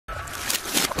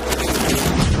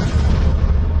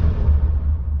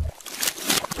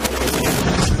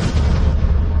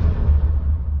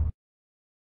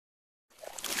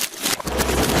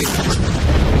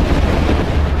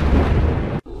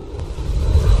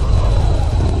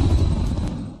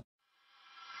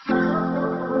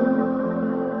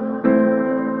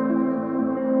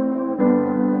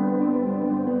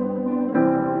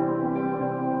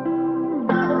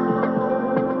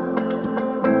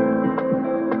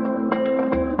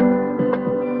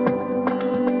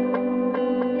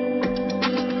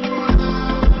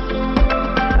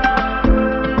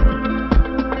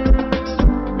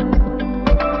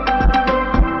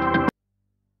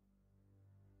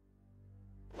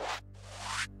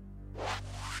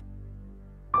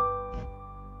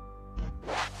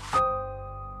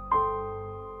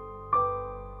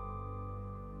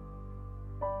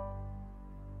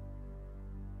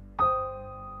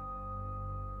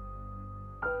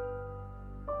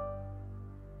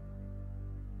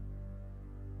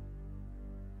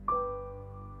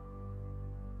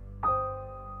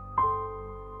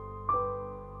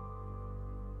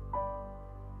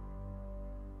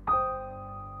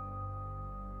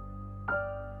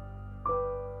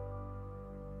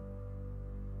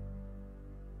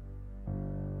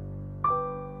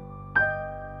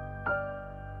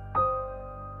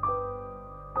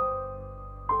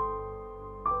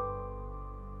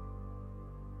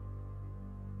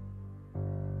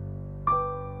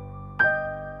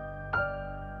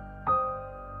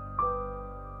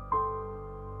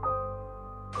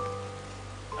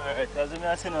as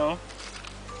I say now,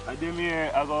 I do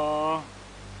here I go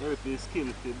help the skill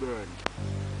to burn.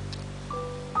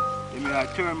 Then I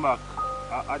turn back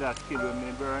other skill when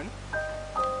I burn.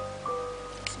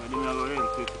 So then I go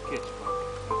help it to catch back.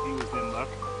 I use them back.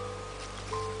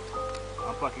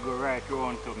 And pack it go right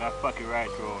round to me, I pack it right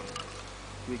round.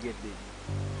 We get big.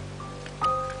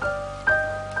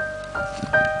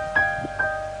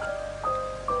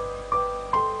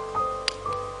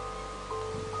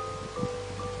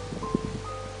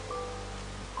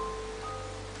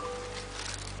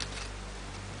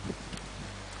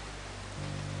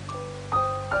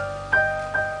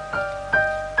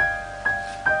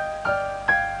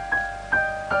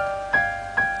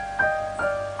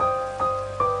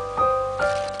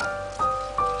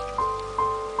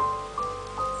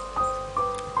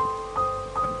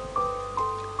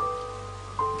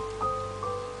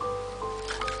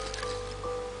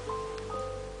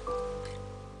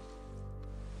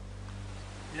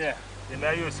 Yeah, then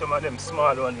I use some of them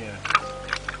small one here.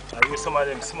 I use some of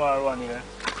them small one here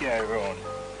to carry around.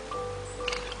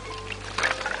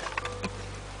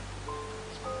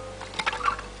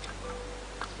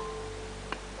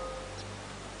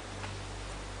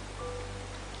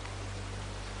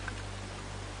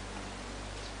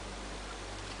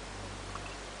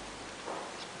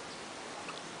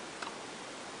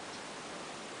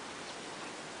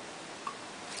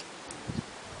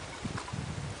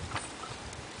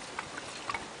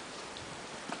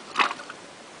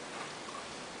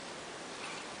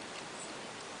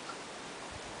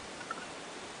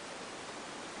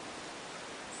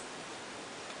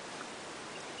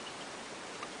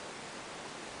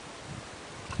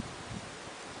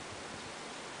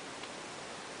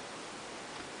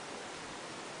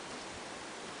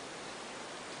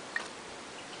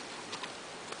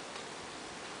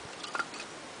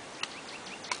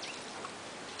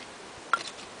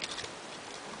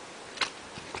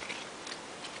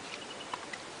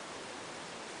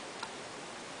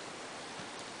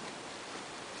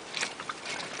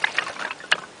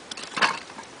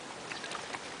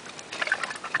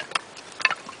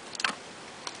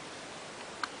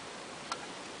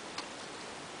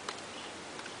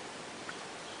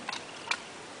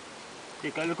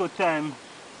 Take a little time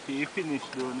till you finish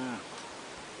down now.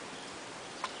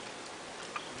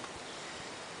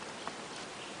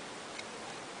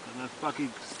 And that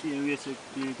packet stay away so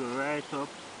you go right up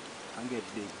and get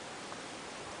big.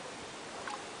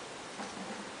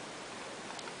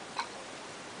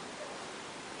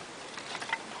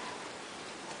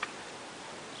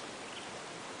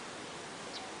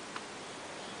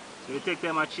 So you take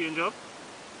time and change up?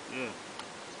 Yeah.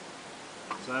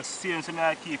 So I see and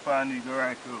I keep on you go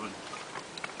right road.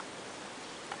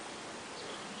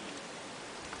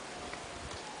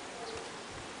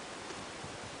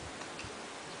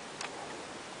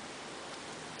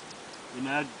 We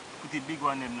now put the big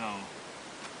one them now.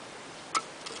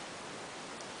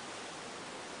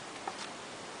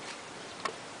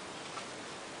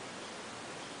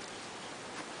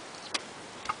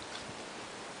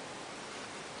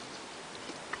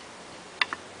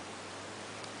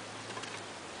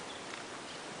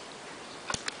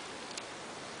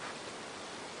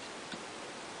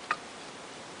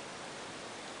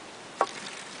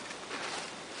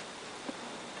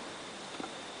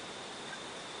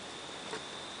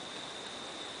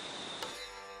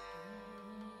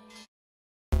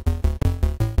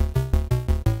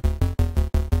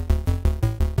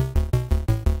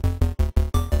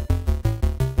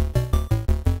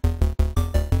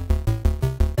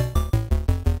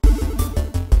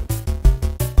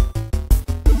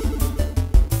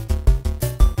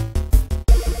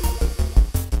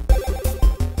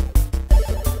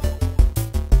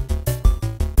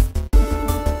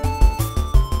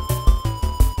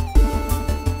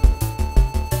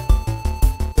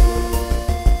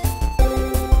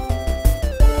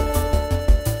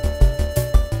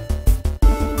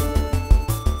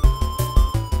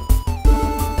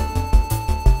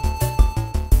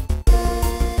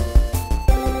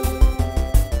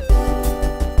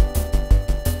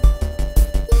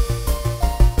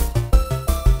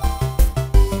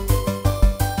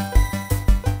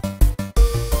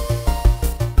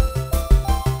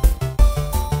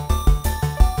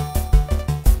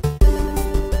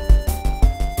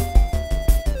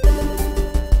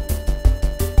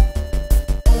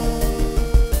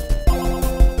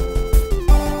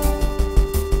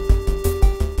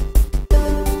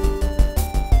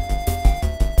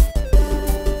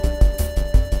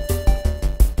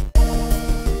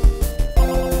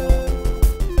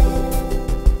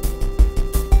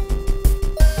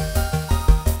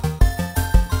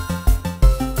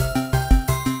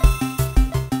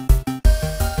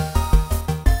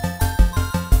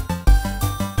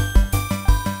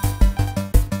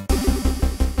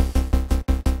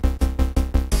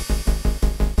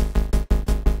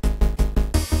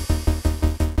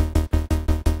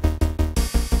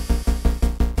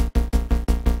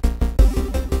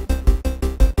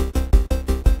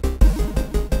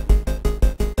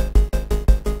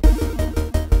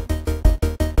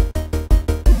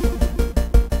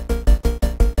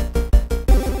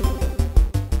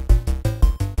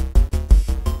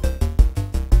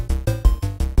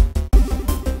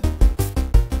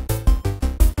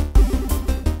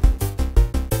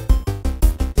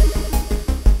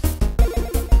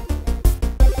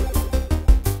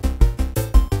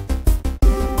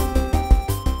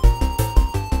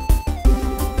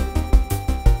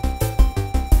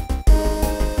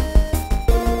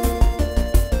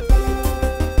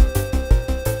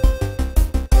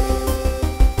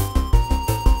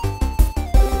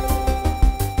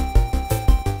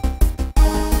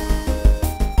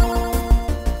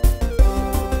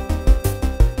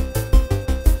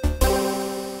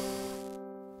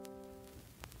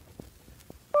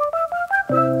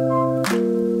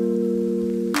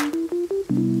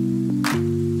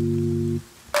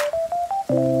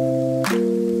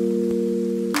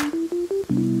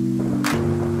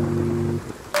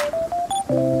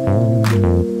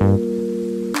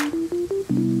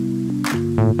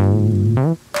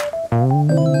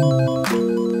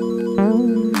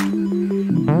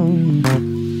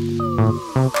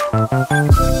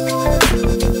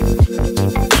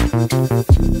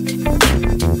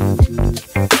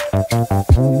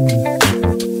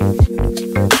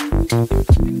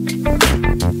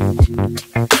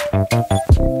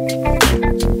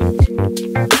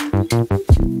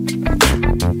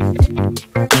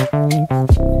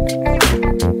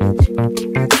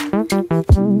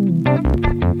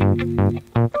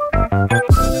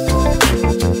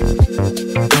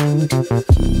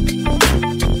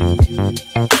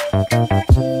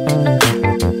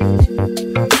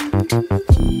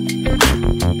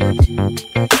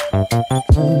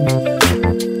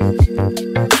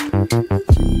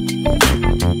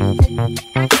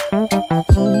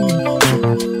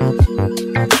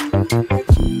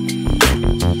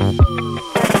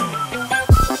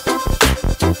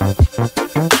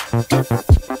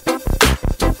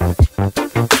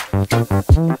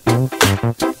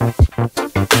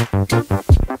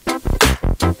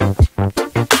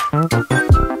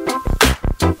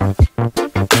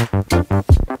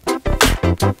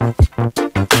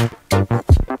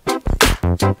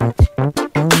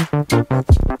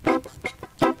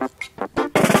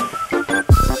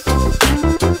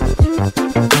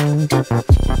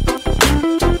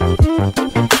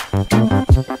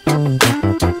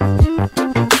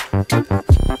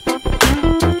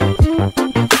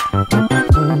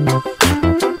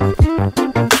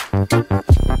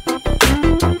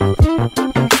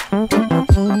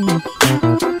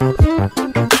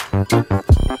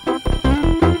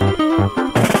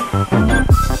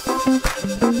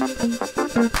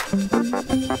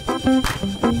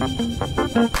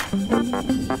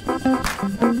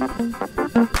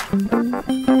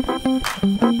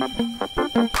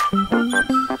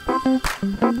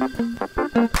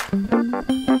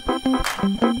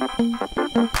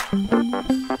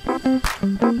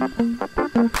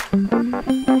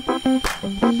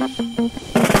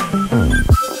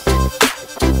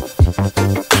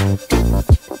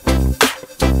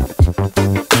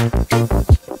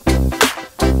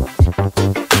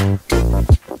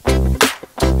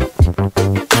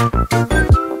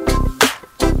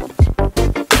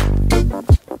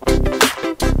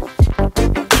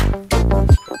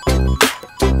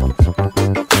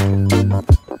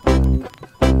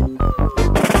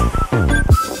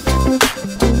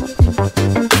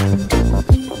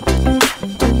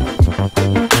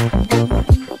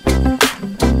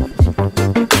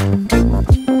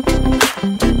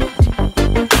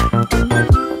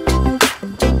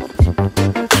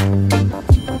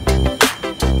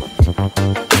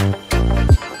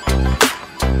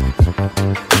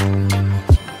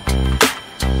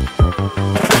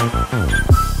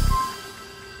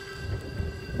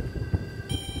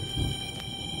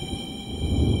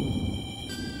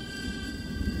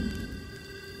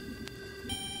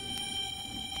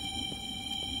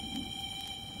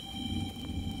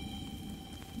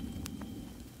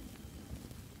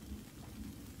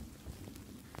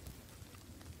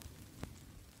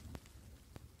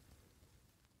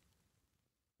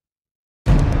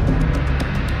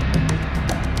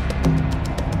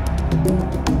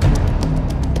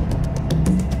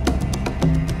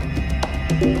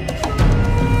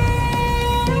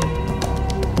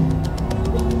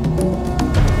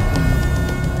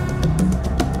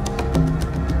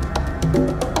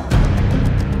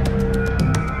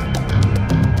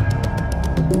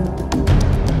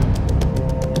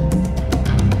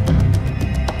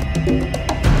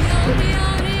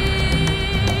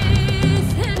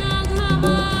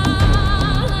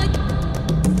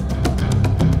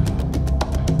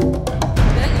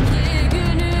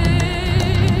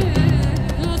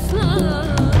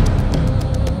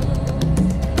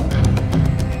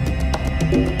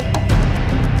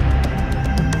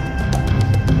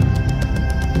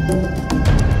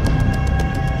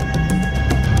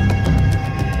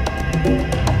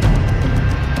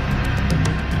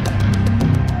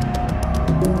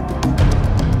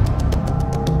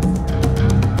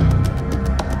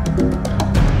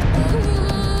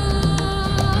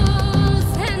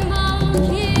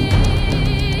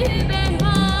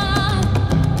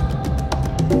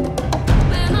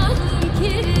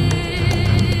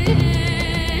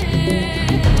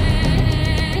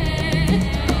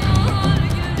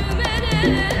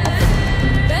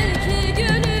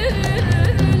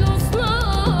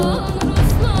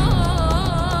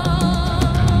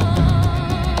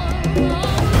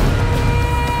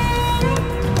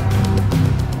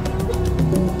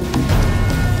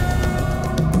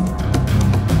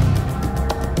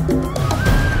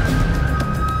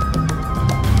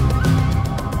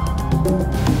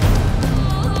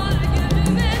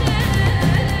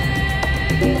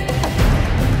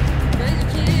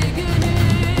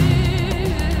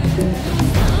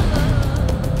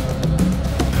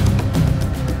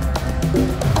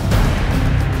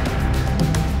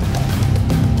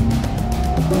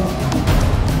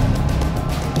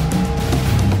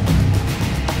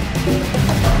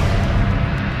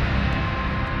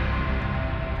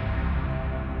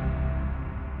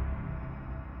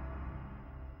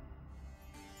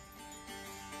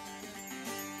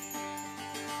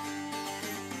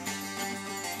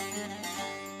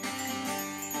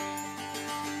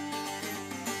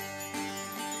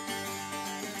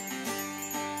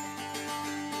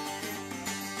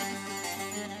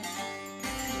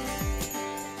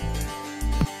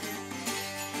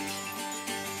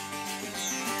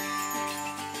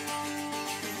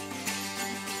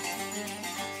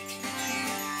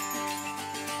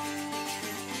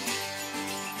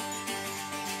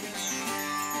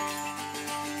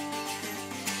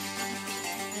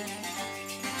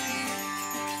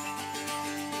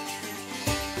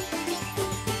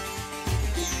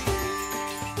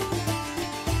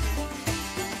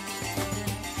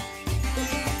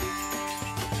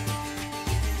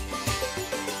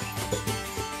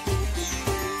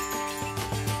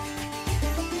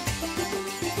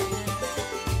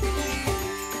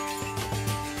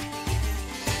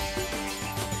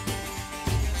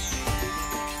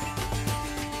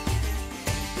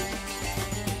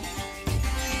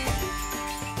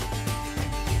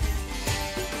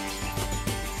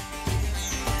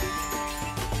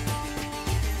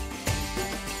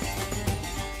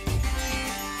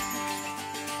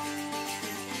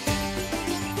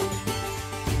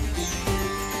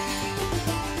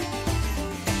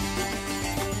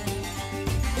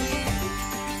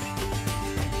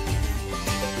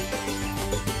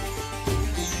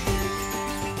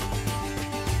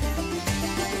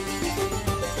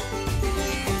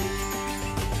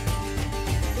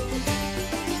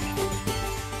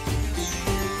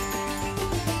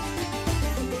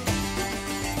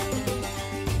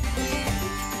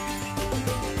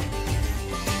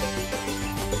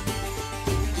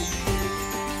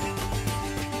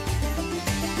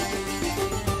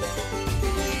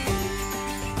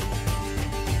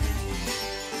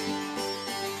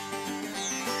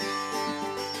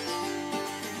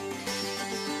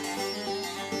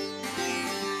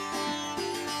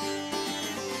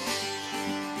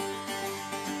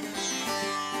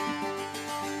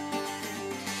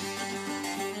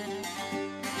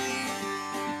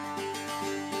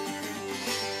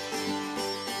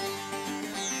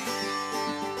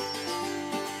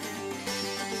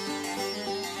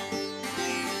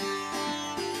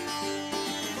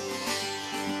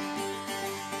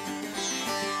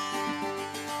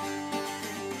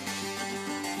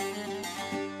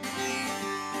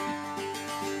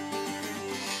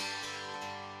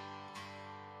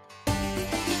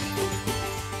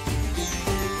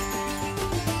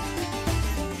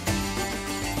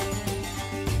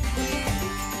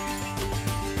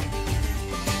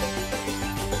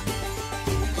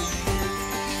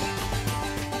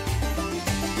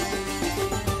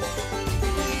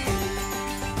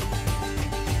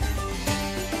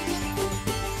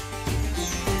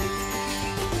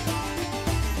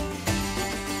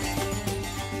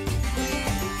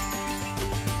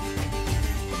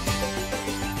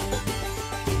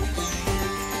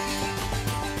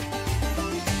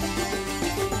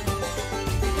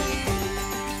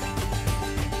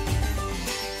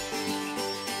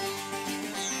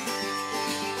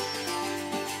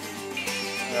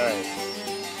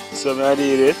 So I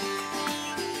did it.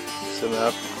 So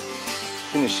I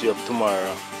finish it up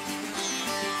tomorrow.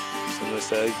 So I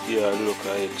start give a look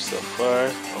at it so far.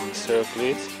 I'm circle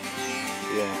it.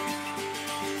 Yeah.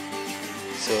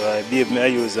 So I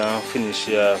use and finish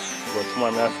it off, but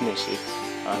tomorrow I finish it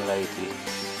and light it.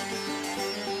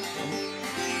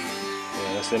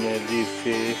 Yeah, so I leave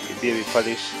the baby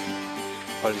polished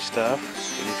off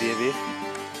for the baby.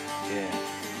 Yeah.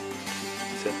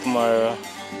 So tomorrow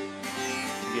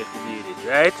get to do it,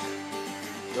 right?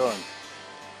 Done.